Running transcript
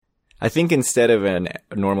I think instead of a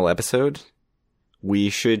normal episode, we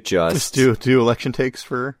should just do election takes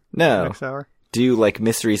for the next hour. Do like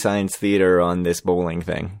Mystery Science Theater on this bowling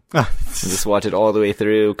thing. And just watch it all the way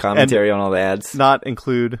through, commentary on all the ads. Not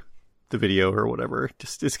include the video or whatever.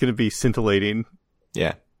 Just it's going to be scintillating.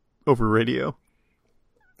 Yeah. Over radio.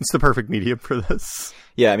 It's the perfect medium for this.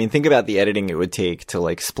 Yeah, I mean, think about the editing it would take to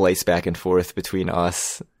like splice back and forth between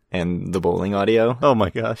us and the bowling audio. Oh my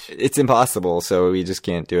gosh. It's impossible, so we just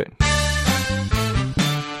can't do it.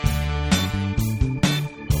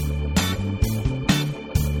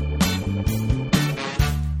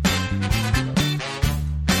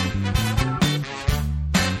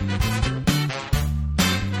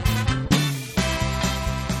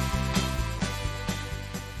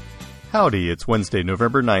 Howdy, it's Wednesday,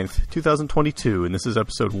 November 9th, 2022, and this is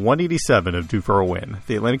episode 187 of Due for a Win,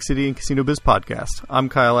 the Atlantic City and Casino Biz podcast. I'm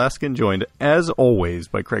Kyle Askin, joined, as always,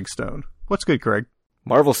 by Craig Stone. What's good, Craig?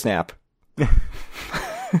 Marvel Snap. Been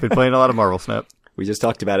playing a lot of Marvel Snap. We just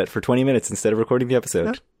talked about it for 20 minutes instead of recording the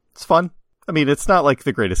episode. Yeah, it's fun. I mean, it's not like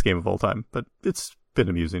the greatest game of all time, but it's been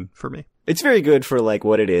amusing for me. It's very good for like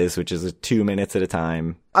what it is, which is 2 minutes at a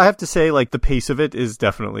time. I have to say, like, the pace of it is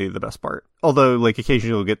definitely the best part. Although, like,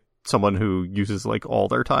 occasionally you'll get someone who uses like all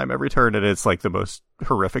their time every turn, and it's like the most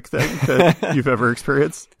horrific thing that you've ever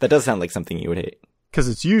experienced. That does sound like something you would hate. Because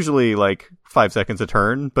it's usually like 5 seconds a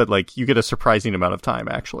turn, but like you get a surprising amount of time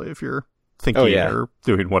actually if you're thinking or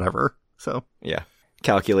doing whatever. So yeah,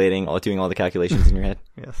 doing all the calculations in your head.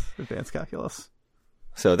 Yes, advanced calculus.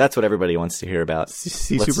 So that's what everybody wants to hear about.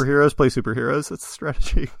 See superheroes, play superheroes. That's the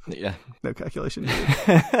strategy. Yeah, no calculation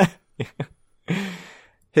needed.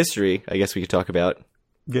 History, I guess we could talk about.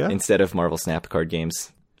 Yeah. Instead of Marvel Snap card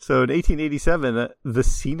games. So in 1887, the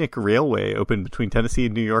Scenic Railway opened between Tennessee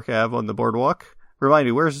and New York Ave on the boardwalk. Remind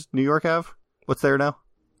me, where's New York Ave? What's there now?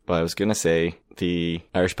 Well, I was going to say the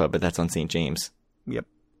Irish pub, but that's on St. James. Yep.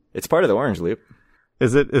 It's part of the Orange Loop.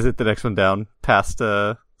 Is it the next one down past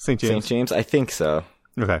St. James? St. James? I think so.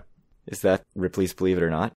 Okay. Is that Ripley's Believe It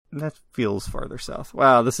or Not? That feels farther south.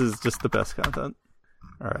 Wow, this is just the best content.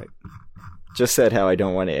 All right. Just said how I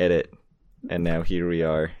don't want to edit. And now here we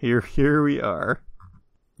are. Here we are.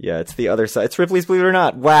 Yeah, it's the other side. It's Ripley's Believe It or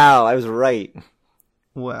Not. Wow, I was right.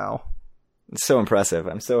 Wow. It's so impressive.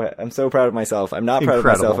 I'm so proud of myself. I'm not proud of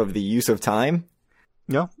myself of the use of time.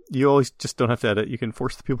 No, you always just don't have to edit. You can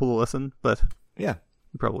force the people to listen, but yeah,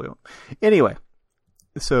 you probably won't. Anyway,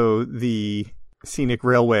 so the Scenic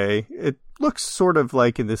Railway, it looks sort of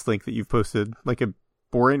like in this link that you've posted, like a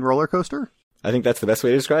boring roller coaster. I think that's the best way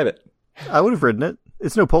to describe it. I would have ridden it.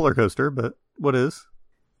 It's no polar coaster, but what is?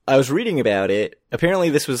 I was reading about it. Apparently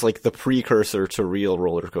this was like the precursor to real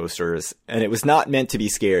roller coasters, and it was not meant to be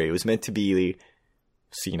scary. It was meant to be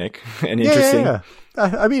scenic and interesting. Yeah.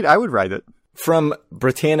 I mean, I would ride it. From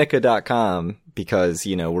Britannica.com, because,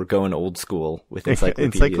 you know, we're going old school with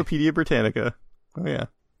Encyclopedia Britannica. Oh, yeah.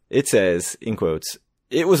 It says, in quotes,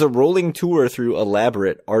 "It was a rolling tour through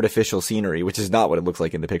elaborate artificial scenery," which is not what it looks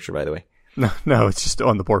like in the picture, by the way. No, it's just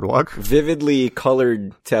on the boardwalk. "Vividly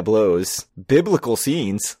colored tableaus, biblical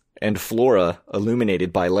scenes, and flora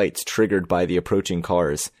illuminated by lights triggered by the approaching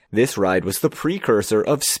cars. This ride was the precursor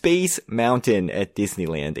of Space Mountain at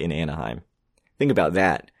Disneyland in Anaheim." Think about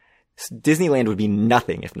that. Disneyland would be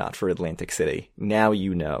nothing if not for Atlantic City. Now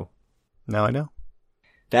you know. Now I know.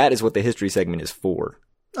 That is what the history segment is for.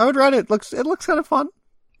 I would ride it. It looks kind of fun.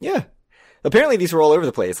 Yeah. Apparently these were all over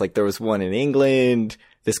the place. Like there was one in England.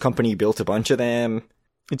 This company built a bunch of them.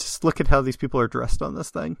 And just look at how these people are dressed on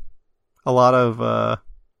this thing. A lot of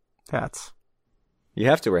hats. You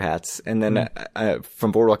have to wear hats. And then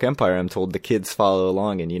from Boardwalk Empire, I'm told the kids follow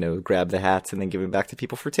along and, you know, grab the hats and then give them back to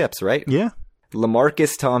people for tips, right? Yeah.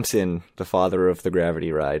 Lamarcus Thompson, the father of the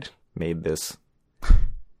Gravity Ride, made this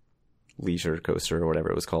leisure coaster or whatever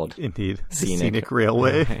it was called. Indeed. Scenic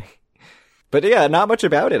Railway. But yeah, not much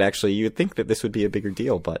about it, actually. You would think that this would be a bigger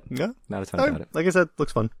deal, but yeah, not a ton about it. Like I said,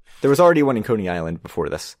 looks fun. There was already one in Coney Island before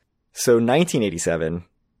this. So 1987,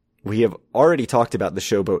 we have already talked about the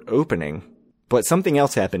Showboat opening, but something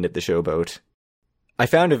else happened at the Showboat. I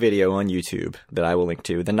found a video on YouTube that I will link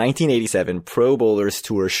to, the 1987 Pro Bowlers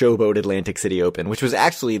Tour Showboat Atlantic City Open, which was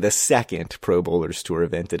actually the second Pro Bowlers Tour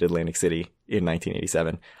event at Atlantic City in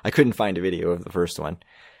 1987. I couldn't find a video of the first one.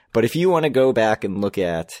 But if you want to go back and look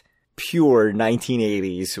at pure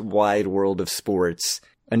 1980s wide world of sports,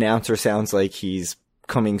 announcer sounds like he's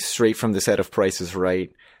coming straight from the set of Price is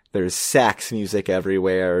Right. There's sax music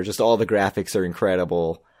everywhere. Just all the graphics are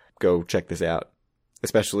incredible. Go check this out.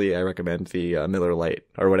 Especially, I recommend the Miller Lite,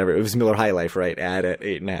 or whatever. It was Miller High Life, right? At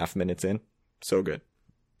 8.5 minutes in. So good.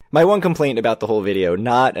 My one complaint about the whole video,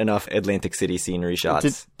 not enough Atlantic City scenery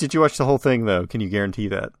shots. Did you watch the whole thing, though? Can you guarantee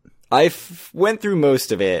that? I went through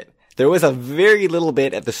most of it. There was a very little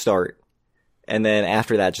bit at the start. And then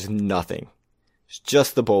after that, just nothing.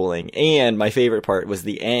 Just the bowling. And my favorite part was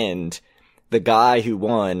the end. The guy who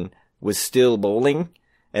won was still bowling.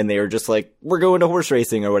 And they were just like, we're going to horse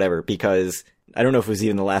racing or whatever. Because I don't know if it was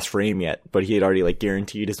even the last frame yet. But he had already like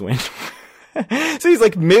guaranteed his win. So he's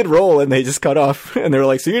like mid-roll and they just cut off. And they were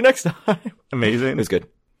like, see you next time. Amazing. It was good.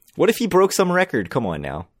 What if he broke some record? Come on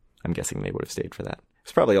now. I'm guessing they would have stayed for that.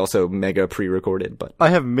 It's probably also mega pre-recorded, but I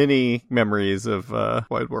have many memories of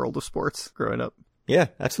Wide World of Sports growing up. Yeah,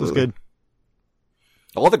 absolutely. It was good.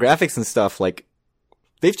 All the graphics and stuff, like,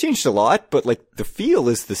 they've changed a lot, but like the feel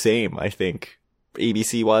is the same, I think.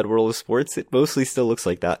 ABC Wide World of Sports, it mostly still looks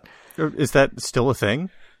like that. Is that still a thing?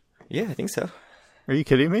 Yeah, I think so. Are you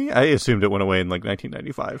kidding me? I assumed it went away in like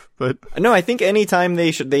 1995, but no, I think anytime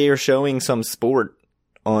they are showing some sport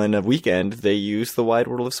on a weekend, they use the Wide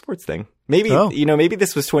World of Sports thing. Maybe, maybe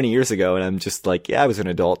this was 20 years ago and I'm just like, yeah, I was an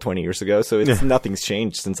adult 20 years ago. So nothing's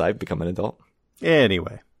changed since I've become an adult.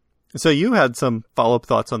 Anyway, so you had some follow-up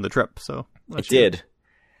thoughts on the trip. So I did.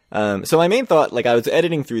 So my main thought, like I was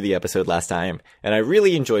editing through the episode last time and I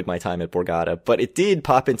really enjoyed my time at Borgata, but it did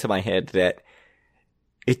pop into my head that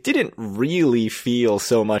it didn't really feel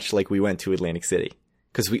so much like we went to Atlantic City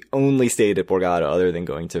because we only stayed at Borgata other than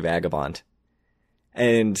going to Vagabond.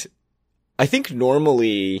 And I think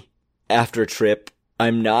normally after a trip,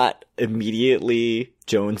 I'm not immediately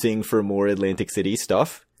jonesing for more Atlantic City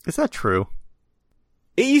stuff. Is that true?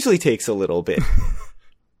 It usually takes a little bit.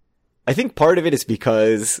 I think part of it is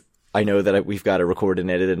because I know that we've got to record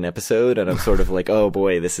and edit an episode, and I'm sort of like, oh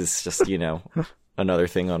boy, this is just, another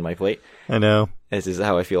thing on my plate. I know. This is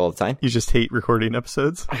how I feel all the time. You just hate recording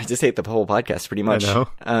episodes? I just hate the whole podcast, pretty much. I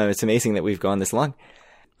know. It's amazing that we've gone this long.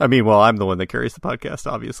 I mean, well, I'm the one that carries the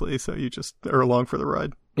podcast, obviously, so you just are along for the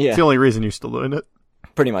ride. Yeah. It's the only reason you're still doing it.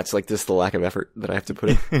 Pretty much, like, just the lack of effort that I have to put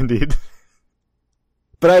in. Indeed.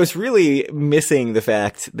 But I was really missing the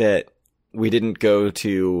fact that we didn't go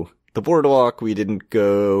to the boardwalk, we didn't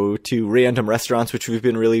go to random restaurants, which we've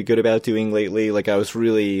been really good about doing lately. Like, I was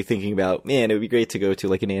really thinking about, man, it would be great to go to,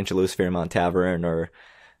 like, an Angelo's Fairmont Tavern or,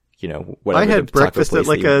 whatever. I had breakfast at,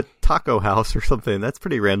 like, a taco house or something. That's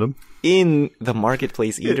pretty random. In the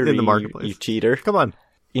Marketplace Eatery. In the Marketplace. You cheater. Come on.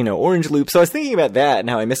 Orange Loop. So I was thinking about that and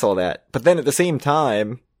how I miss all that. But then at the same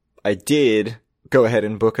time, I did go ahead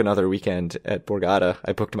and book another weekend at Borgata.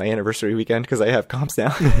 I booked my anniversary weekend because I have comps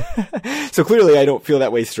now. So clearly I don't feel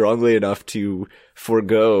that way strongly enough to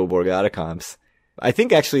forego Borgata comps. I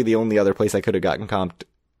think actually the only other place I could have gotten comped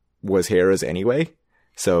was Harrah's anyway.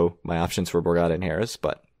 So my options were Borgata and Harrah's,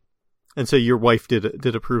 but. And so your wife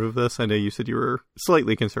did approve of this? I know you said you were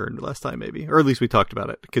slightly concerned last time, maybe. Or at least we talked about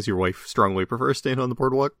it, because your wife strongly prefers staying on the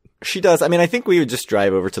boardwalk. She does. I mean, I think we would just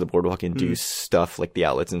drive over to the boardwalk and do stuff like the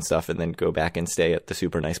outlets and stuff, and then go back and stay at the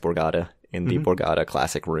super nice Borgata in the Borgata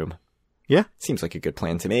Classic room. Yeah. Seems like a good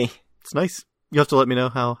plan to me. It's nice. You have to let me know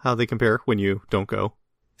how they compare when you don't go.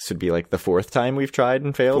 This would be like the fourth time we've tried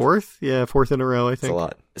and failed. Fourth? Yeah, fourth in a row, I think. It's a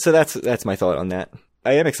lot. So that's my thought on that.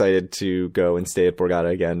 I am excited to go and stay at Borgata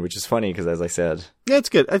again, which is funny because, as I said, yeah, it's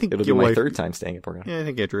good. I think it'll be my third time staying at Borgata. Yeah, I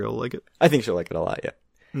think Andrea will like it. I think she'll like it a lot.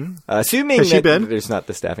 Yeah, assuming that there's not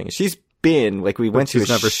the staffing. She's been we went to a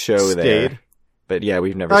show there, but yeah,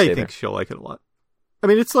 we've never. I think she'll like it a lot. I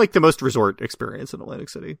mean, it's like the most resort experience in Atlantic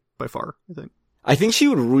City by far. I think she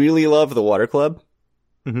would really love the water club.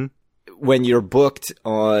 Mm-hmm. When you're booked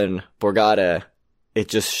on Borgata, it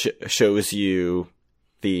just shows you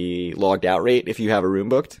the logged out rate if you have a room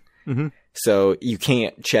booked. Mm-hmm. So you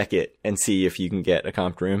can't check it and see if you can get a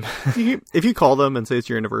comped room. If you call them and say it's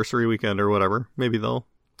your anniversary weekend or whatever, maybe they'll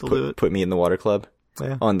do it. Put me in the water club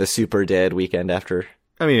on the super dead weekend after.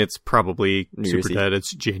 I mean, it's probably super dead.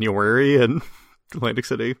 It's January in Atlantic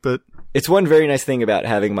City, but it's one very nice thing about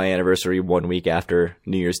having my anniversary 1 week after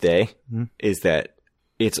New Year's Day is that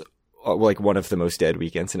it's like one of the most dead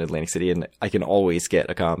weekends in Atlantic City, and I can always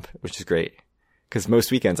get a comp, which is great. Because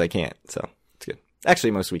most weekends I can't, so it's good.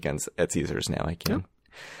 Actually, most weekends at Caesars now I can.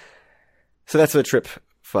 Yeah. So that's a trip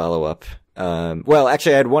follow-up. Well,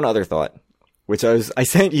 actually, I had one other thought, which I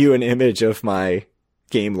sent you an image of my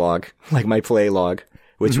game log, like my play log,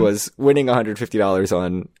 which was winning $150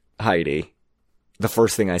 on Heidi, the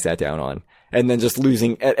first thing I sat down on, and then just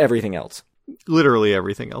losing at everything else. Literally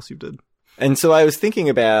everything else you did. And so I was thinking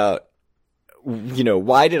about,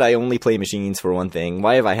 why did I only play machines for one thing?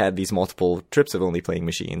 Why have I had these multiple trips of only playing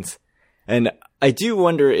machines? And I do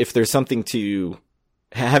wonder if there's something to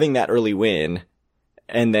having that early win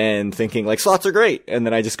and then thinking like slots are great. And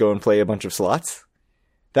then I just go and play a bunch of slots.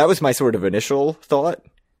 That was my sort of initial thought.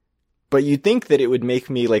 But you'd think that it would make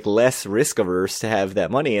me like less risk averse to have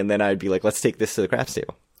that money, and then I'd be like, let's take this to the craps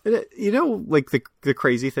table. You know, like the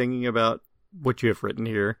crazy thing about what you have written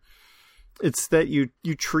here, it's that you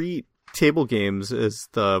treat table games as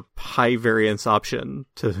the high variance option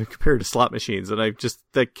to compare to slot machines, and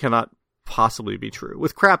that cannot possibly be true.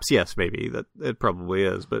 With craps, yes, maybe that it probably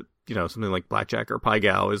is, but you know, something like blackjack or pai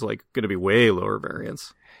gow is like going to be way lower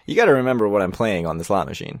variance. You got to remember what I'm playing on the slot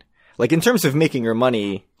machine. Like, in terms of making your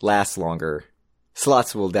money last longer,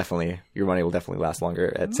 your money will definitely last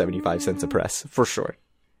longer at 75 cents a press, for sure.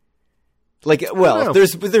 Like, well,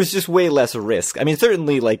 there's just way less risk. I mean,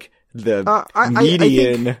 certainly, like, the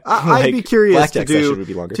median I'd be curious blackjack session would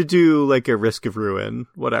be longer. To do, like, a Risk of Ruin,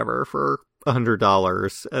 whatever, for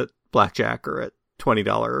 $100 at blackjack or at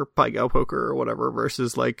 $20 pai gow poker or whatever,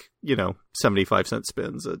 versus, like, you know, 75-cent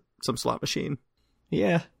spins at some slot machine.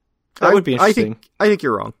 Yeah. That would be interesting. I think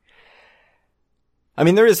you're wrong. I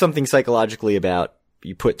mean, there is something psychologically about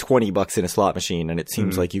you put $20 in a slot machine and it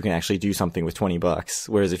seems like you can actually do something with $20.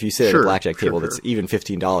 Whereas if you sit at a blackjack table that's even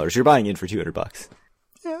 $15, you're buying in for $200.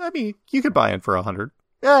 Yeah, I mean, you could buy in for $100.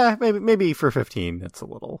 Yeah, maybe for $15. That's a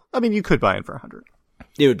little. I mean, you could buy in for $100.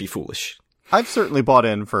 It would be foolish. I've certainly bought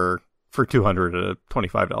in for $200 at a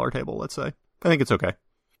 $25 table. Let's say. I think it's okay.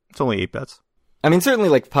 It's only 8 bets. I mean, certainly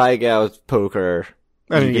like pai gow poker.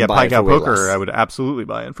 I mean, yeah, pai gow poker, I would absolutely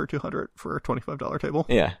buy in for $200 for a $25 table.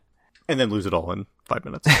 Yeah. And then lose it all in 5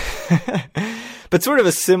 minutes. But sort of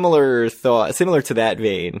a similar to that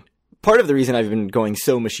vein, part of the reason I've been going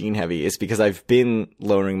so machine heavy is because I've been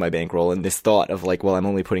lowering my bankroll, and this thought of like, well, I'm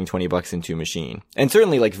only putting $20 into a machine. And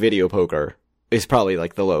certainly like video poker is probably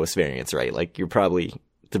like the lowest variance, right? Like you're probably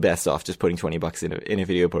the best off just putting $20 in a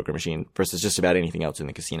video poker machine versus just about anything else in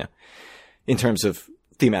the casino in terms of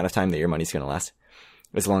the amount of time that your money's going to last,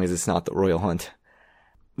 as long as it's not the Royal Hunt.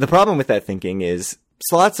 The problem with that thinking is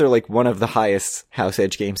slots are like one of the highest house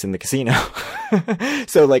edge games in the casino.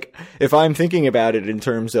 So like if I'm thinking about it in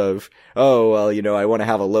terms of, oh, well, you know, I want to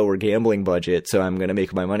have a lower gambling budget, so I'm going to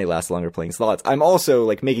make my money last longer playing slots, I'm also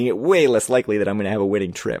like making it way less likely that I'm going to have a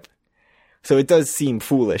winning trip. So it does seem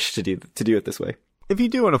foolish to do it this way. If you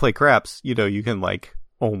do want to play craps, you know, you can like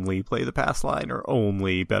only play the pass line or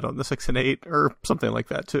only bet on the 6 and 8 or something like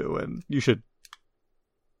that too. And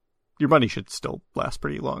your money should still last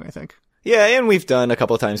pretty long, I think. Yeah, and we've done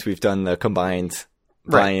the combined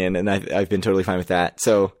buy-in, and I've been totally fine with that.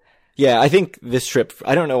 So, yeah, I think this trip,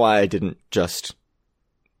 I don't know why I didn't just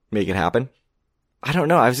make it happen. I don't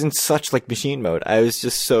know. I was in such like machine mode. I was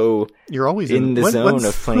just so You're always in the zone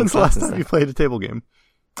of playing when's the last time you played a table game?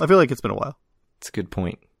 I feel like it's been a while. It's a good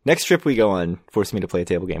point. Next trip we go on, force me to play a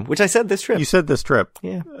table game, which I said this trip. You said this trip.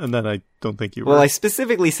 Yeah. And then I don't think you were. Well, I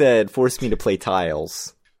specifically said force me to play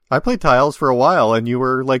tiles. I played tiles for a while, and you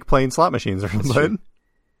were, like, playing slot machines or something.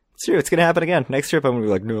 It's true. It's going to happen again. Next trip, I'm going to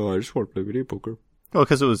be like, no, I just want to play video poker. Well,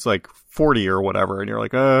 because it was, like, 40 or whatever, and you're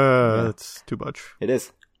like, that's too much. It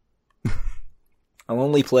is. I'll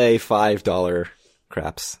only play $5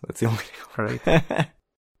 craps. That's the only thing. Right.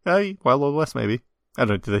 Hey, Wild Wild West, maybe. I don't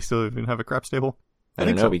know. Do they still even have a craps table? I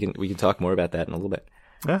don't know. So. We can talk more about that in a little bit.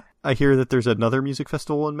 Yeah. I hear that there's another music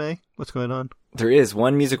festival in May. What's going on? There is.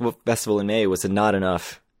 One music festival in May was not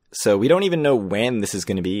enough. So we don't even know when this is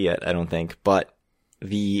going to be yet, I don't think. But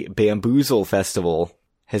the Bamboozle Festival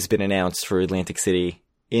has been announced for Atlantic City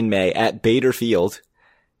in May at Bader Field.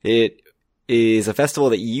 It is a festival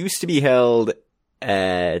that used to be held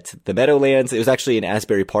at the Meadowlands. It was actually in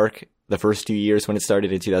Asbury Park the first 2 years when it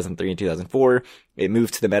started in 2003 and 2004. It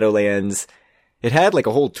moved to the Meadowlands. It had like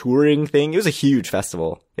a whole touring thing. It was a huge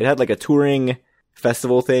festival. It had like a touring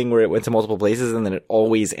festival thing where it went to multiple places, and then it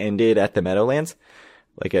always ended at the Meadowlands.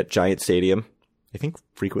 Like at Giant Stadium, I think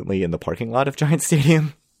frequently in the parking lot of Giant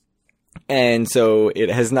Stadium. And so it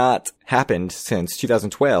has not happened since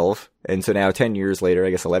 2012. And so now 10 years later, I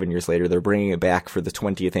guess 11 years later, they're bringing it back for the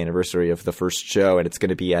 20th anniversary of the first show. And it's going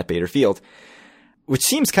to be at Bader Field, which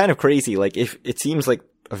seems kind of crazy. Like if it seems like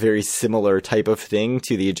a very similar type of thing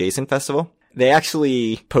to the adjacent festival. They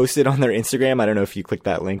actually posted on their Instagram. I don't know if you clicked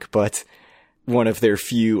that link, but one of their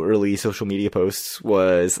few early social media posts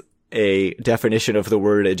was a definition of the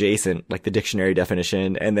word adjacent, like the dictionary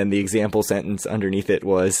definition, and then the example sentence underneath it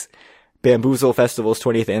was, Bamboozle Festival's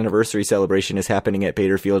 20th anniversary celebration is happening at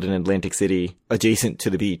Bader Field in Atlantic City, adjacent to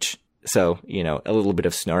the beach. So, you know, a little bit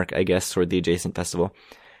of snark, I guess, toward the adjacent festival.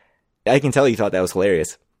 I can tell you thought that was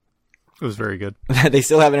hilarious. It was very good. They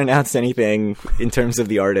still haven't announced anything in terms of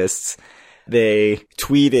the artists. They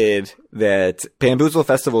tweeted that Bamboozle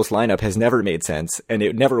Festival's lineup has never made sense, and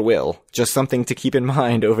it never will. Just something to keep in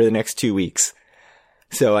mind over the next 2 weeks.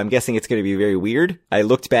 So I'm guessing it's going to be very weird. I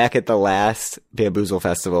looked back at the last Bamboozle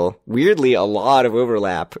Festival. Weirdly, a lot of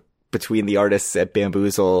overlap between the artists at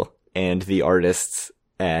Bamboozle and the artists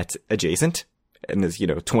at Adjacent. And there's,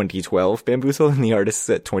 2012 Bamboozle and the artists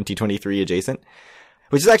at 2023 Adjacent.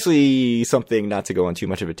 Which is actually something, not to go on too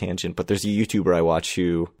much of a tangent, but there's a YouTuber I watch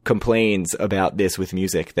who complains about this with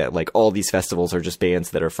music, that like all these festivals are just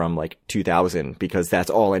bands that are from like 2000 because that's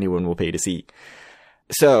all anyone will pay to see.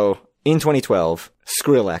 So, in 2012,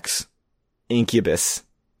 Skrillex, Incubus,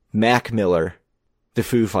 Mac Miller, The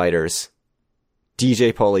Foo Fighters,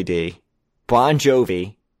 DJ Pauly D, Bon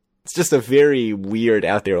Jovi. It's just a very weird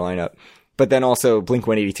out there lineup. But then also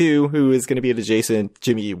Blink-182, who is going to be at Adjacent,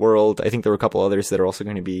 Jimmy Eat World. I think there were a couple others that are also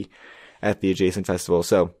going to be at the Adjacent Festival.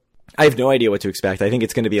 So I have no idea what to expect. I think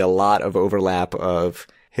it's going to be a lot of overlap of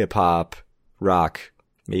hip-hop, rock,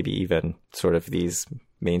 maybe even sort of these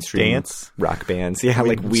mainstream dance rock bands. Yeah,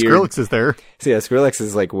 like weird. Skrillex is there. So yeah, Skrillex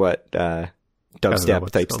is like what, dubstep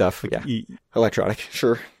type stuff. Like yeah. Electronic,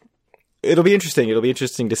 sure. It'll be interesting. It'll be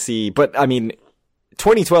interesting to see. But I mean,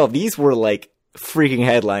 2012, these were like freaking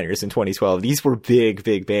headliners in 2012. These were big,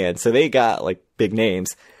 big bands. So they got like big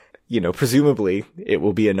names. Presumably it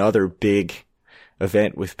will be another big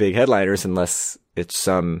event with big headliners unless it's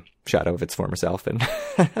some shadow of its former self. And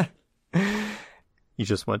you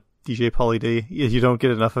just want DJ Pauly D. You don't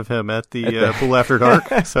get enough of him at the Pool After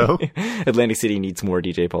Dark. So Atlantic City needs more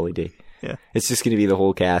DJ Pauly D. Yeah. It's just going to be the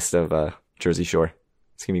whole cast of Jersey Shore.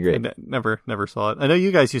 It's going to be great. I never saw it. I know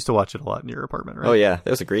you guys used to watch it a lot in your apartment, right? Oh yeah.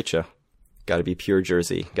 That was a great show. Got to be pure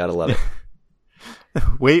Jersey. Got to love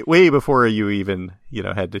it. way before you even,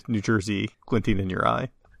 had New Jersey glinting in your eye.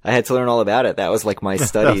 I had to learn all about it. That was like my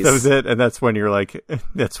studies. That was it. And that's when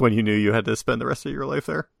that's when you knew you had to spend the rest of your life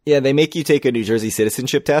there. Yeah, they make you take a New Jersey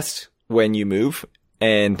citizenship test when you move.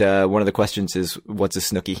 And one of the questions is, what's a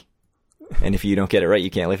snooki? And if you don't get it right, you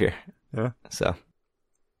can't live here. Yeah. So.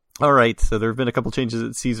 All right. So there have been a couple changes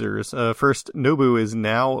at Caesars. First, Nobu is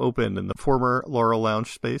now open in the former Laurel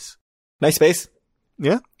Lounge space. Nice space.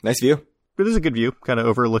 Yeah. Nice view. It is a good view, kind of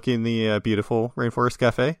overlooking the beautiful Rainforest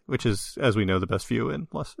Cafe, which is, as we know, the best view in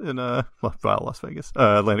Las Vegas,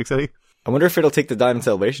 Atlantic City. I wonder if it'll take the Diamond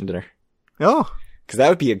Celebration dinner. Oh. Because that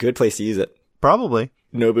would be a good place to use it. Probably.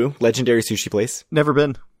 Nobu, legendary sushi place. Never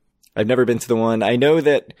been. I've never been to the one. I know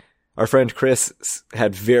that our friend Chris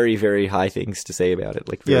had very, very high things to say about it,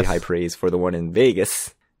 like very high praise for the one in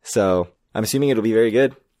Vegas. So I'm assuming it'll be very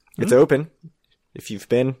good. It's open. If you've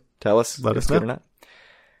been, tell us. Let us know. Good or not.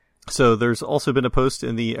 So there's also been a post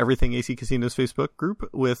in the Everything AC Casinos Facebook group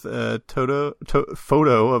with a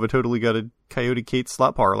photo of a totally gutted Coyote Kate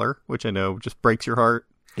slot parlor, which I know just breaks your heart.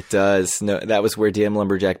 It does. No, that was where Damn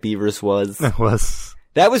Lumberjack Beavers was. That was.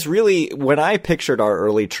 That was really, when I pictured our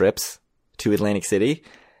early trips to Atlantic City,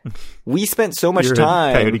 we spent so much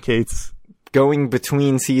time Coyote Kate's going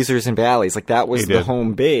between Caesars and Bally's. Like that was the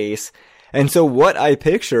home base. And so what I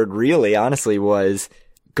pictured really, honestly, was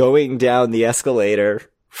going down the escalator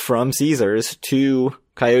from Caesars to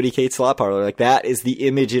Coyote Kate slot parlor. Like that is the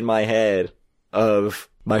image in my head of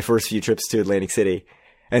my first few trips to Atlantic City.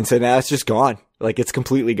 And so now it's just gone. Like it's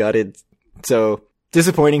completely gutted. So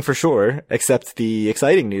disappointing for sure, except the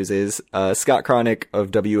exciting news is, Scott Cronick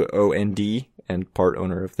of WOND and part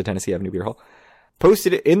owner of the Tennessee Avenue Beer Hall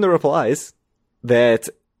posted it in the replies that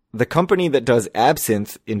the company that does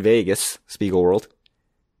absinthe in Vegas, Spiegelworld,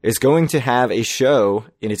 is going to have a show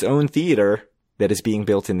in its own theater that is being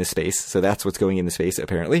built in this space. So that's what's going in the space,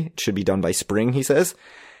 apparently. It should be done by spring, he says.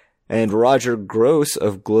 And Roger Gross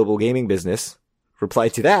of Global Gaming Business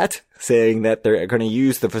replied to that, saying that they're going to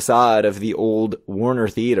use the facade of the old Warner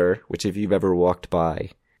Theater, which if you've ever walked by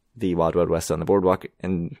the Wild Wild West on the boardwalk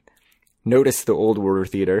and noticed the old Warner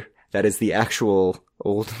Theater, that is the actual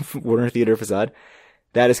old Warner Theater facade,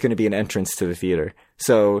 that is going to be an entrance to the theater.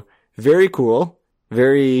 So very cool.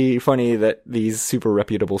 Very funny that these super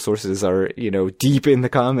reputable sources are, deep in the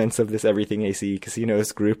comments of this Everything AC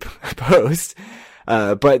Casinos group post.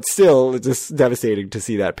 But still just devastating to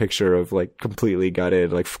see that picture of like completely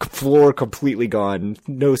gutted, like floor completely gone,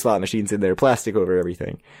 no slot machines in there, plastic over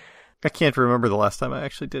everything. I can't remember the last time I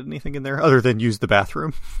actually did anything in there other than use the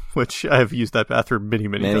bathroom, which I have used that bathroom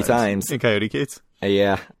many times. In Coyote Kate's.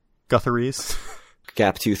 Yeah. Guthries.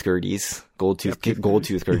 Gap tooth Gerties. Gold tooth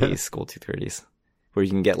Gerties. Where you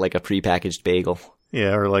can get like a prepackaged bagel.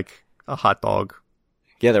 Yeah, or like a hot dog.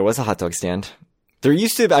 Yeah, there was a hot dog stand. There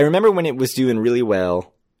used to, I remember when it was doing really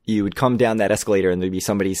well, you would come down that escalator and there'd be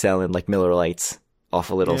somebody selling like Miller Lights off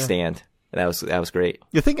a little stand. That was great.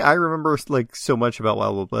 The thing I remember like so much about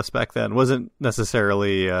Wild Wild West back then wasn't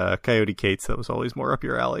necessarily Coyote Kate's, that was always more up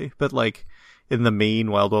your alley, but like in the main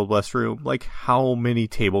Wild Wild West room, like how many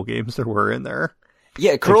table games there were in there.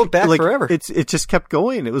 Yeah, it curled back forever. It just kept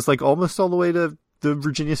going. It was like almost all the way to the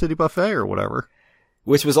Virginia City Buffet or whatever.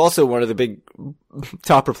 Which was also one of the big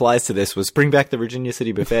top replies to this was bring back the Virginia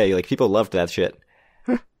City Buffet. Like, people loved that shit.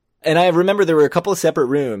 And I remember there were a couple of separate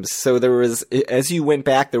rooms. So there was, as you went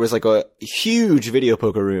back, there was like a huge video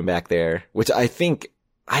poker room back there, which I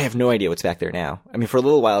have no idea what's back there now. I mean, for a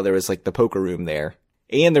little while, there was like the poker room there.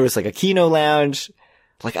 And there was like a Keno lounge.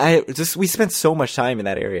 Like, we spent so much time in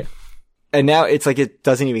that area. And now it's like it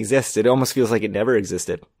doesn't even exist. It almost feels like it never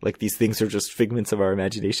existed. Like these things are just figments of our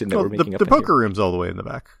imagination that we're making up. The poker room's all the way in the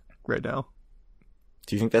back right now.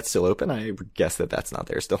 Do you think that's still open? I would guess that that's not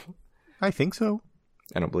there still. I think so.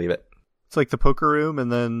 I don't believe it. It's like the poker room, and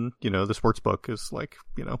then, the sports book is like,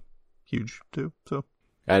 huge too. So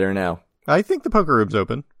I don't know. I think the poker room's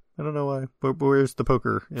open. I don't know why. Where's the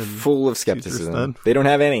poker? Full of skepticism. They don't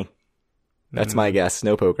have any. That's my guess.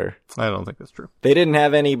 No poker. I don't think that's true. They didn't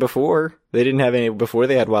have any before. They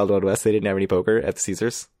had Wild Wild West. They didn't have any poker at the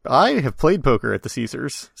Caesars. I have played poker at the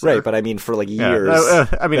Caesars. Sir. Right, but I mean for like years.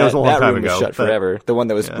 I mean, it was a long time ago. Was shut forever. The one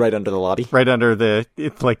that was right under the lobby. Right under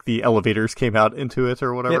the elevators came out into it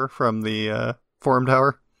or whatever from the Forum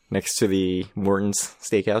Tower. Next to the Morton's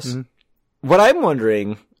Steakhouse. Mm-hmm. What I'm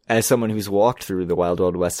wondering, as someone who's walked through the Wild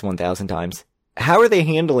Wild West 1,000 times, how are they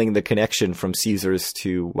handling the connection from Caesars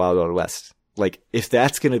to Wild Wild West? Like, if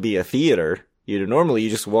that's going to be a theater, normally you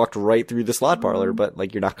just walked right through the slot parlor, but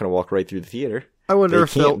like you're not going to walk right through the theater. I wonder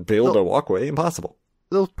if they can't build a walkway. Impossible.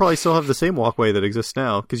 They'll probably still have the same walkway that exists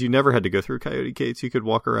now, because you never had to go through Coyote Gates. You could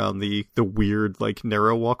walk around the weird, like,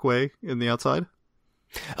 narrow walkway in the outside.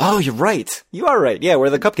 Oh, you're right. You are right. Yeah, where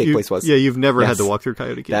the cupcake place was. Yeah, you've never had to walk through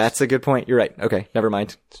Coyote Gates. That's a good point. You're right. Okay, never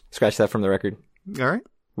mind. Scratch that from the record. All right.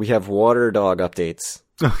 We have Water Dog updates.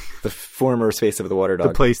 The former space of the Water Dog.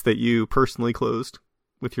 The place that you personally closed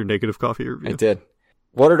with your negative coffee review. I did.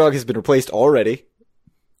 Water Dog has been replaced already.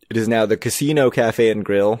 It is now the Casino Cafe and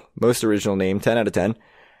Grill. Most original name, 10 out of 10.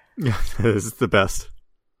 Yeah, this is the best.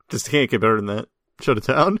 Just can't get better than that. Shut it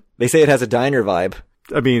down. They say it has a diner vibe.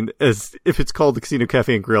 I mean, as if it's called the Casino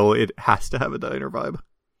Cafe and Grill, it has to have a diner vibe.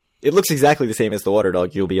 It looks exactly the same as the Water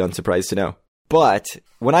Dog, you'll be unsurprised to know. But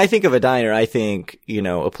when I think of a diner, I think,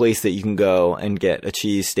 a place that you can go and get a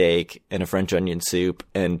cheesesteak and a French onion soup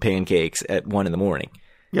and pancakes at 1 a.m.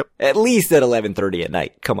 Yep. At least at 11:30 at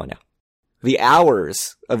night. Come on now. The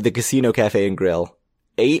hours of the Casino Cafe and Grill,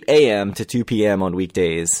 8 a.m. to 2 p.m. on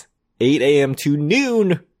weekdays, 8 a.m. to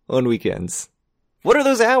noon on weekends. What are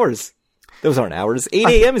those hours? Those aren't hours. 8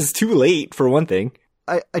 a.m. is too late, for one thing.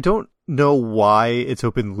 I don't know why it's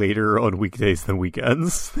open later on weekdays than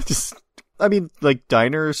weekends.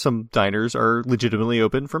 Some diners are legitimately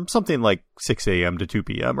open from something like 6 a.m. to 2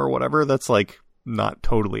 p.m. or whatever. That's, like, not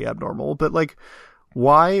totally abnormal. But, like,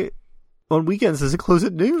 why on weekends does it close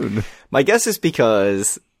at noon? My guess is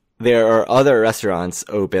because there are other restaurants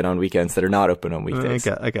open on weekends that are not open on weekdays.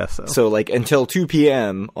 I guess so. So, like, until 2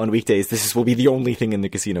 p.m. on weekdays, will be the only thing in the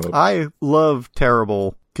casino open. I love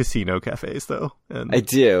terrible casino cafes, though. And I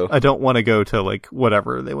do. I don't want to go to, like,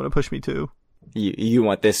 whatever they want to push me to. You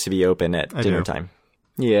want this to be open at dinner time.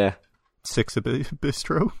 Yeah. 6 a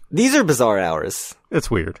bistro. These are bizarre hours. It's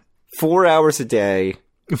weird. 4 hours a day.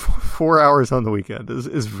 4 hours on the weekend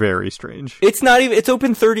is very strange. It's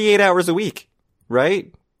open 38 hours a week,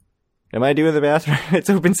 right? Am I doing the math right? It's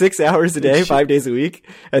open 6 hours a day, 5 days a week,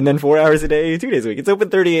 and then 4 hours a day, 2 days a week. It's open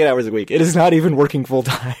 38 hours a week. It is not even working full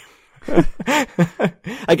time.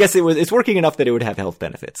 I guess it's working enough that it would have health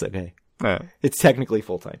benefits, okay? It's technically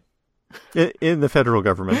full time. In the federal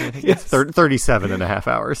government, I think yes. It's 37 and a half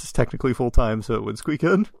hours. It's technically full time, so it would squeak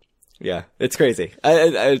in. Yeah, it's crazy.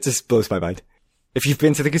 It just blows my mind. If you've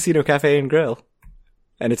been to the Casino Cafe and Grill,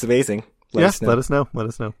 and it's amazing, let us know. Let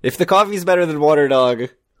us know. If the coffee's better than Water Dog,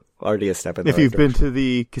 already a step in the right direction. If you've been to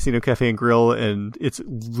the the Casino Cafe and Grill and it's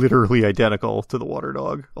literally identical to the Water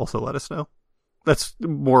Dog, also let us know. That's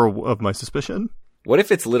more of my suspicion. What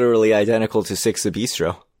if it's literally identical to Six a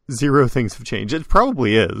Bistro? 0 things have changed. It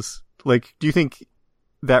probably is. Like, do you think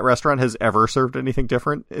that restaurant has ever served anything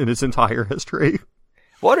different in its entire history?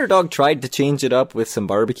 Water Dog tried to change it up with some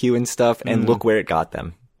barbecue and stuff, and look where it got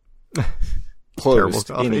them. Closed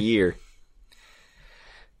in a year.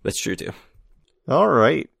 That's true, too. All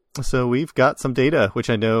right. So we've got some data, which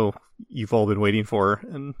I know you've all been waiting for.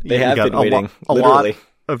 And they have been waiting, a lot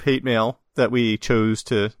of hate mail that we chose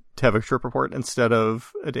to have a trip report instead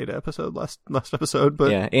of a data episode last episode.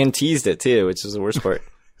 But yeah, and teased it, too, which is the worst part.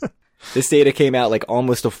 This data came out like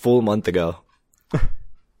almost a full month ago.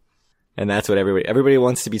 And that's what everybody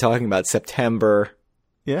wants to be talking about, September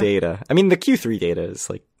data. I mean, the Q3 data is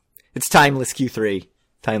like It's timeless Q3.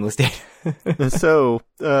 Timeless data. So,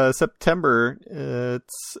 September,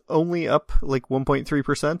 it's only up like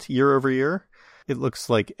 1.3% year over year. It looks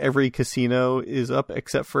like every casino is up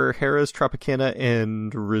except for Harrah's, Tropicana,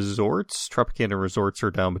 and Resorts. Tropicana Resorts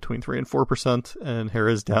are down between 3 and 4%, and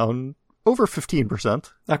Harrah's down over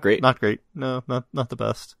 15%. Not great. Not great. No, not the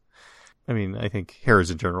best. I mean, I think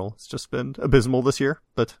Harrah's in general has just been abysmal this year.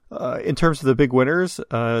 But in terms of the big winners,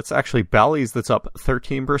 it's actually Bally's that's up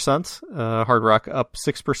 13%, Hard Rock up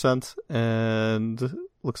 6%, and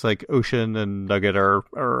looks like Ocean and Nugget are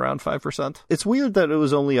around 5%. It's weird that it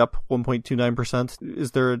was only up 1.29%.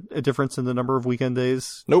 Is there a difference in the number of weekend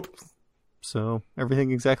days? Nope. So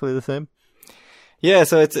everything exactly the same? Yeah,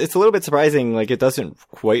 so it's a little bit surprising. Like, it doesn't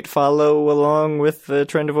quite follow along with the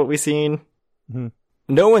trend of what we've seen. Mm-hmm.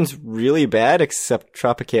 No one's really bad except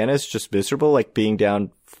Tropicana's just miserable. Like, being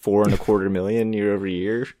down $4.25 million year over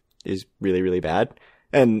year is really, really bad.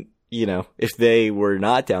 And, you know, if they were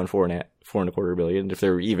not down $4.25 million, if they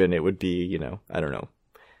were even, it would be, you know, I don't know,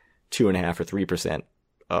 2.5% or 3%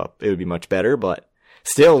 up. It would be much better, but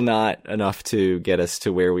still not enough to get us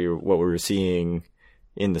to what we were seeing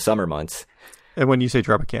in the summer months. And when you say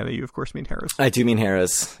Tropicana, you of course mean Harrah's. I do mean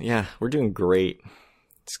Harrah's. Yeah, we're doing great.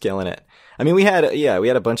 It's killing it. I mean, we had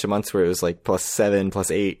a bunch of months where it was like +7,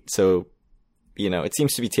 +8. So, you know, it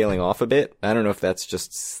seems to be tailing off a bit. I don't know if that's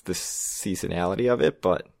just the seasonality of it,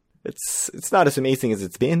 but it's not as amazing as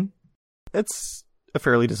it's been. It's a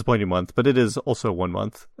fairly disappointing month, but it is also 1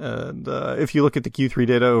 month. And if you look at the Q3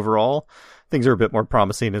 data overall, things are a bit more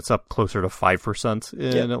promising. It's up closer to 5%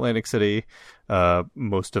 in Atlantic City.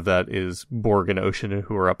 Most of that is Borg and Ocean,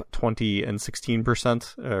 who are up 20 and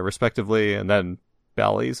 16% respectively. And then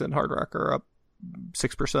Bally's and Hard Rock are up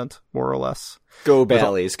 6%, more or less. Go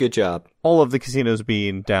Bally's. Good job. All of the casinos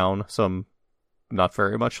being down, some not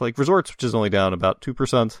very much, like Resorts, which is only down about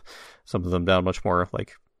 2%. Some of them down much more,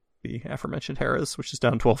 like the aforementioned Harrah's, which is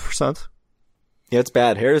down 12%. Yeah, it's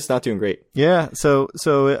bad. Harrah's not doing great. Yeah, so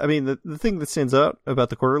I mean, the thing that stands out about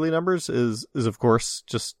the quarterly numbers is of course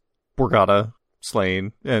just Borgata,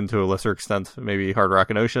 Slane, and to a lesser extent maybe Hard Rock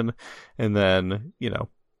and Ocean, and then, you know,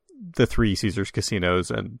 the 3 Caesars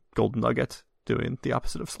casinos and Golden Nugget doing the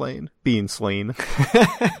opposite of Slane, being slain.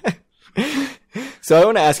 So I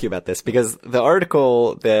want to ask you about this, because the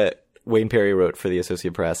article that Wayne Perry wrote for the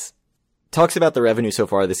Associated Press talks about the revenue so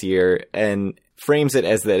far this year and frames it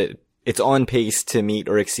as that it's on pace to meet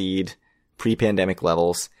or exceed pre-pandemic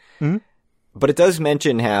levels. Mm-hmm. But it does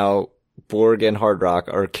mention how Borg and Hard Rock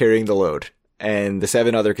are carrying the load, and the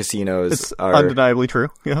 7 other casinos are undeniably true.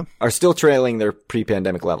 Yeah, are still trailing their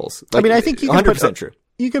pre-pandemic levels. Like, I mean, I think you can 100% true.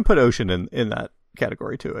 You can put Ocean in that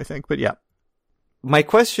category too, I think. But yeah, my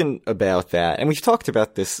question about that, and we've talked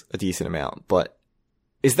about this a decent amount, but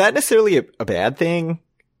is that necessarily a bad thing?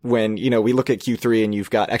 When, you know, we look at Q3 and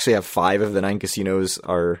you've actually have 5 of the 9 casinos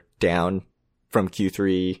are down from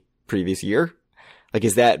Q3 previous year. Like,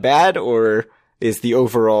 is that bad, or is the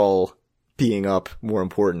overall being up more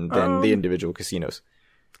important than the individual casinos?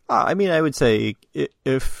 I mean, I would say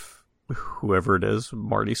if whoever it is,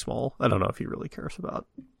 Marty Small, I don't know if he really cares about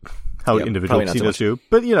how individual casinos do,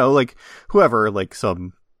 but, you know, like whoever, like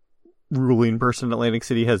some ruling person in Atlantic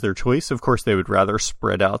City has their choice. Of course, they would rather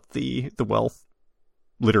spread out the wealth,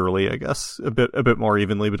 literally, I guess, a bit more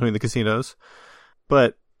evenly between the casinos.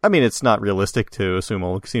 But I mean, it's not realistic to assume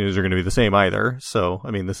all the casinos are going to be the same either. So,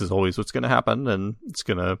 I mean, this is always what's going to happen, and it's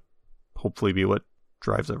going to hopefully be what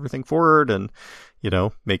drives everything forward and, you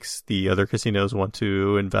know, makes the other casinos want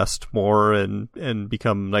to invest more and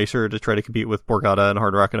become nicer to try to compete with Borgata and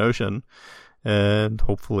Hard Rock and Ocean, and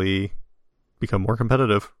hopefully become more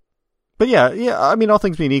competitive. But yeah, I mean, all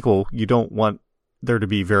things being equal, you don't want there to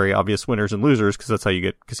be very obvious winners and losers, because that's how you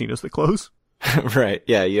get casinos that close. Right.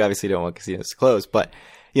 Yeah, you obviously don't want casinos to close, but,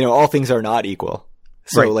 you know, all things are not equal.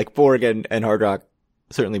 So, right. Like, Borg and Hard Rock,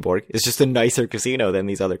 certainly Borg, is just a nicer casino than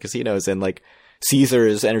these other casinos, and, like,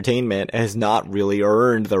 Caesars Entertainment has not really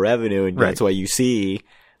earned the revenue, and that's why you see,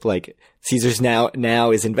 like, Caesars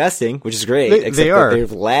now is investing, which is great. Except that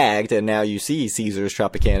they've lagged, and now you see Caesars,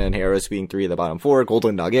 Tropicana, and Harrah's being 3 of the bottom 4.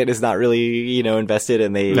 Golden Nugget is not really, you know, invested,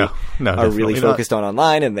 and they are really focused on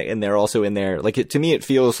online, and they're also in there. Like, to me, it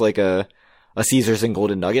feels like a Caesars and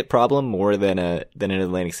Golden Nugget problem more than an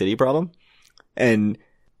Atlantic City problem. And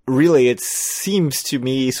really, it seems to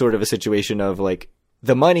me sort of a situation of, like,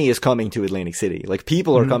 the money is coming to Atlantic City. Like,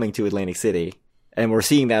 people are coming to Atlantic City, and we're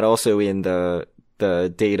seeing that also in the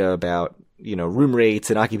data about, you know, room rates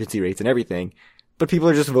and occupancy rates and everything, but people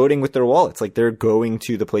are just voting with their wallets. Like, they're going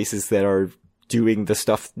to the places that are doing the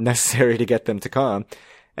stuff necessary to get them to come.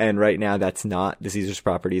 And right now, that's not the Caesars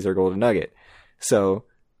properties or Golden Nugget. So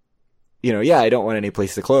I don't want any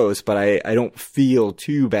place to close, but I don't feel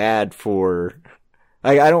too bad for,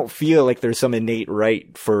 I don't feel like there's some innate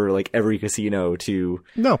right for like every casino to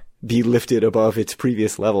be lifted above its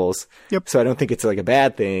previous levels. Yep. So I don't think it's like a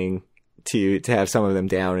bad thing to have some of them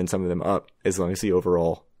down and some of them up, as long as the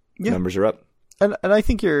overall numbers are up. And I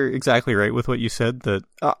think you're exactly right with what you said, that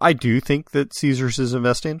I do think that Caesars is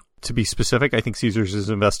investing. To be specific, I think Caesars is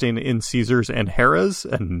investing in Caesars and Harrah's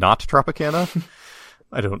and not Tropicana.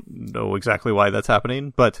 I don't know exactly why that's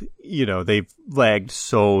happening, but, they've lagged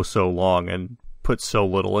so long and put so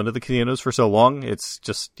little into the casinos for so long. It's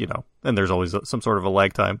just, and there's always some sort of a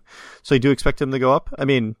lag time. So I do expect them to go up. I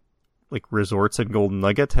mean, like Resorts and Golden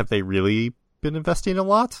Nugget, have they really been investing a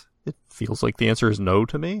lot? It feels like the answer is no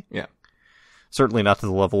to me. Yeah. Certainly not to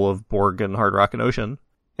the level of Borg and Hard Rock and Ocean.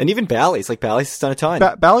 And even Bally's. Like, Bally's has done a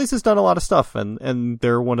ton. Bally's has done a lot of stuff, and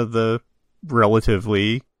they're one of the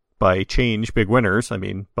relatively, by change, big winners. I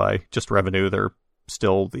mean, by just revenue, they're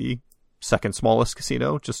still the second smallest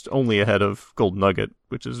casino, just only ahead of Golden Nugget,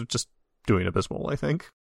 which is just doing abysmal, I think.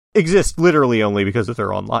 Exists literally only because of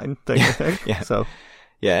their online thing, I think. Yeah. So,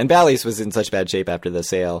 yeah, and Bally's was in such bad shape after the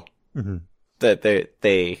sale. Mm-hmm. That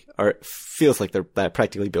they are, feels like they're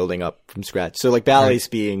practically building up from scratch. So like Bally's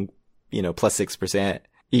being, plus 6%,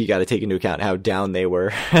 you got to take into account how down they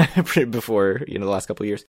were before, the last couple of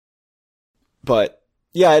years. But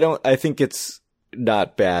yeah, I think it's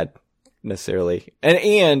not bad necessarily.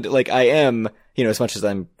 And like I am, as much as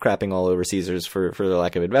I'm crapping all over Caesars for the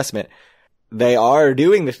lack of investment, they are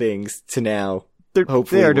doing the things to now,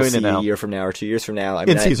 hopefully we'll see a year from now or 2 years from now. I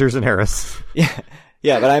mean, Caesars and Harris. Yeah.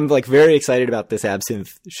 Yeah, but I'm like very excited about this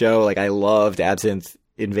Absinthe show. Like I loved Absinthe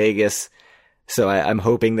in Vegas. So I'm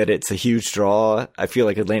hoping that it's a huge draw. I feel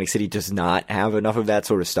like Atlantic City does not have enough of that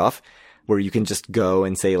sort of stuff where you can just go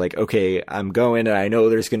and say like, okay, I'm going and I know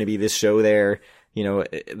there's going to be this show there.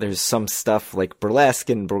 There's some stuff like Burlesque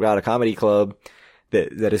and Borgata Comedy Club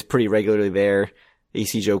that is pretty regularly there.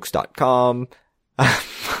 acjokes.com.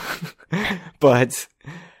 But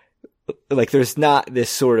like there's not this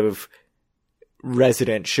sort of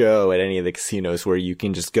resident show at any of the casinos where you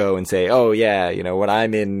can just go and say, oh yeah, when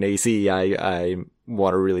I'm in AC, I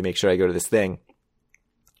want to really make sure I go to this thing.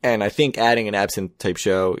 And I think adding an Absinthe type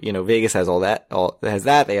show, Vegas has has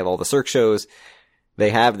that. They have all the Cirque shows. They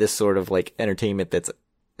have this sort of like entertainment that's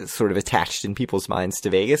sort of attached in people's minds to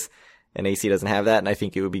Vegas, and AC doesn't have that. And I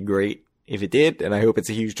think it would be great if it did. And I hope it's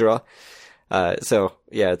a huge draw. So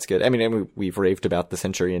yeah, it's good. I mean, we've raved about the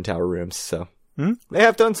Centurion Tower rooms, so. They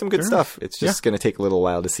have done some good stuff. It's just going to take a little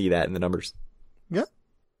while to see that in the numbers. Yeah.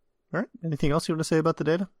 All right. Anything else you want to say about the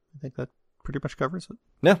data? I think that pretty much covers it.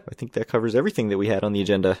 No, I think that covers everything that we had on the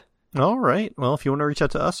agenda. All right. Well, if you want to reach out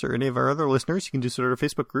to us or any of our other listeners, you can do so at our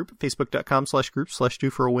Facebook group,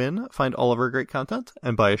 facebook.com/group/DoForAWin. Find all of our great content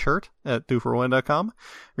and buy a shirt at DoForAWin.com.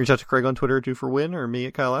 Reach out to Craig on Twitter at DoForWin or me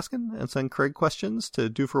at Kyle Askin, and send Craig questions to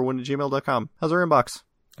DoForAWin@gmail.com. How's our inbox?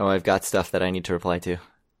 Oh, I've got stuff that I need to reply to.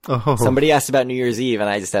 Oh. Somebody asked about New Year's Eve, and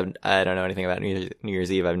I don't know anything about New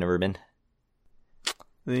Year's Eve. I've never been.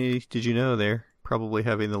 Did you know they're probably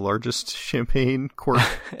having the largest champagne cork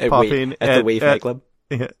at popping at the Wave nightclub?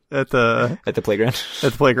 At the playground.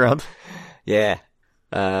 At the playground. Yeah.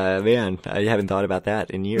 Man, I haven't thought about that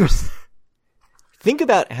in years. Think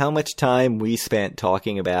about how much time we spent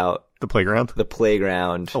talking about the playground.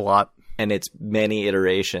 A lot. And its many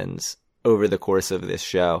iterations over the course of this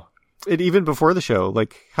show. And even before the show,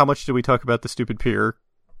 like, how much did we talk about the stupid pier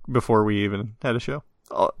before we even had a show?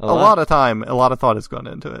 A lot of time, a lot of thought has gone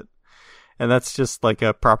into it. And that's just like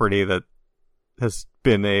a property that has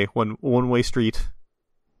been a one-way street.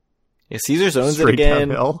 Yeah, Caesars owns it again.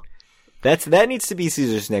 Downhill. That needs to be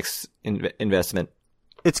Caesars' next investment.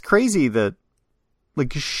 It's crazy that,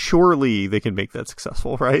 like, surely they can make that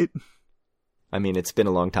successful, right? I mean, it's been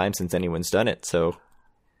a long time since anyone's done it, so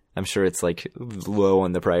I'm sure it's like low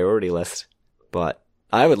on the priority list, but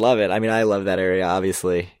I would love it. I mean, I love that area,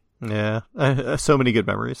 obviously. Yeah. So many good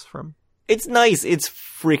memories from. It's nice. It's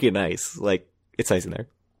freaking nice. Like, it's nice in there.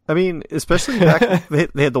 I mean, especially back,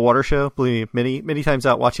 they had the water show. Believe me, many times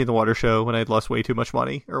out watching the water show when I'd lost way too much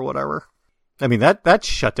money or whatever. I mean, that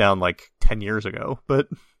shut down like 10 years ago, but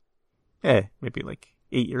maybe like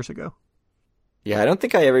 8 years ago. Yeah, I don't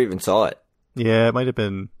think I ever even saw it. Yeah, it might have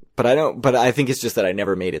been. But I think it's just that I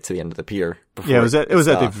never made it to the end of the pier. Yeah, it was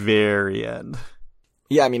at the very end.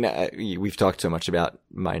 Yeah, I mean, we've talked so much about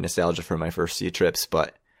my nostalgia from my first few trips,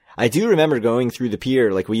 but I do remember going through the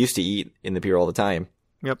pier. Like, we used to eat in the pier all the time.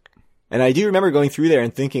 Yep. And I do remember going through there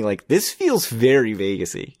and thinking, like, this feels very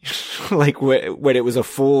Vegas-y. Like, when it was a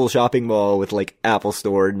full shopping mall with, like, Apple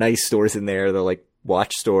Store, nice stores in there, the, like,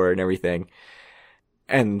 watch store and everything.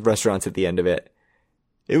 and restaurants at the end of it.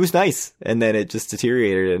 It was nice. And then it just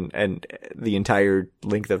deteriorated. And the entire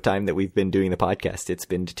length of time that we've been doing the podcast, it's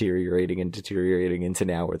been deteriorating into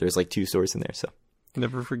now where there's like 2 stores in there. So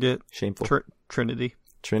never forget. Shameful. Trinity.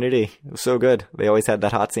 It was so good. They always had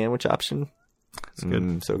that hot sandwich option. It's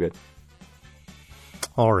good. So good.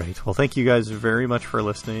 All right. Well, thank you guys very much for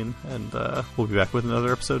listening. And we'll be back with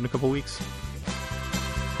another episode in a couple weeks.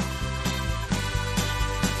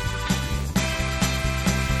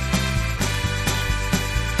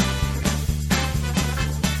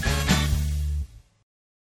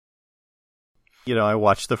 I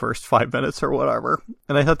watched the first 5 minutes or whatever,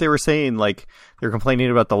 and I thought they were saying, like, they're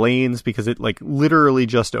complaining about the lanes because it, like, literally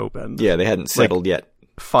just opened. Yeah, they hadn't settled yet.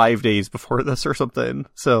 5 days before this or something.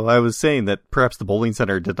 So I was saying that perhaps the bowling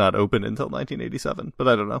center did not open until 1987, but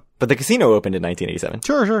I don't know. But the casino opened in 1987.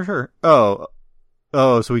 Sure.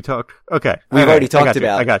 So we talked. Okay. We've already talked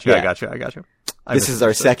about. I got you. This is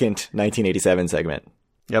our second 1987 segment.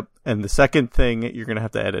 Yep. And the second thing you're going to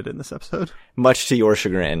have to edit in this episode. Much to your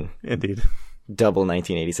chagrin. Indeed. Double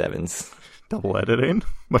 1987s. Double editing.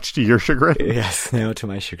 Much to your chagrin. Yes, now to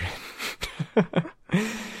my chagrin.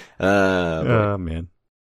 Oh, man.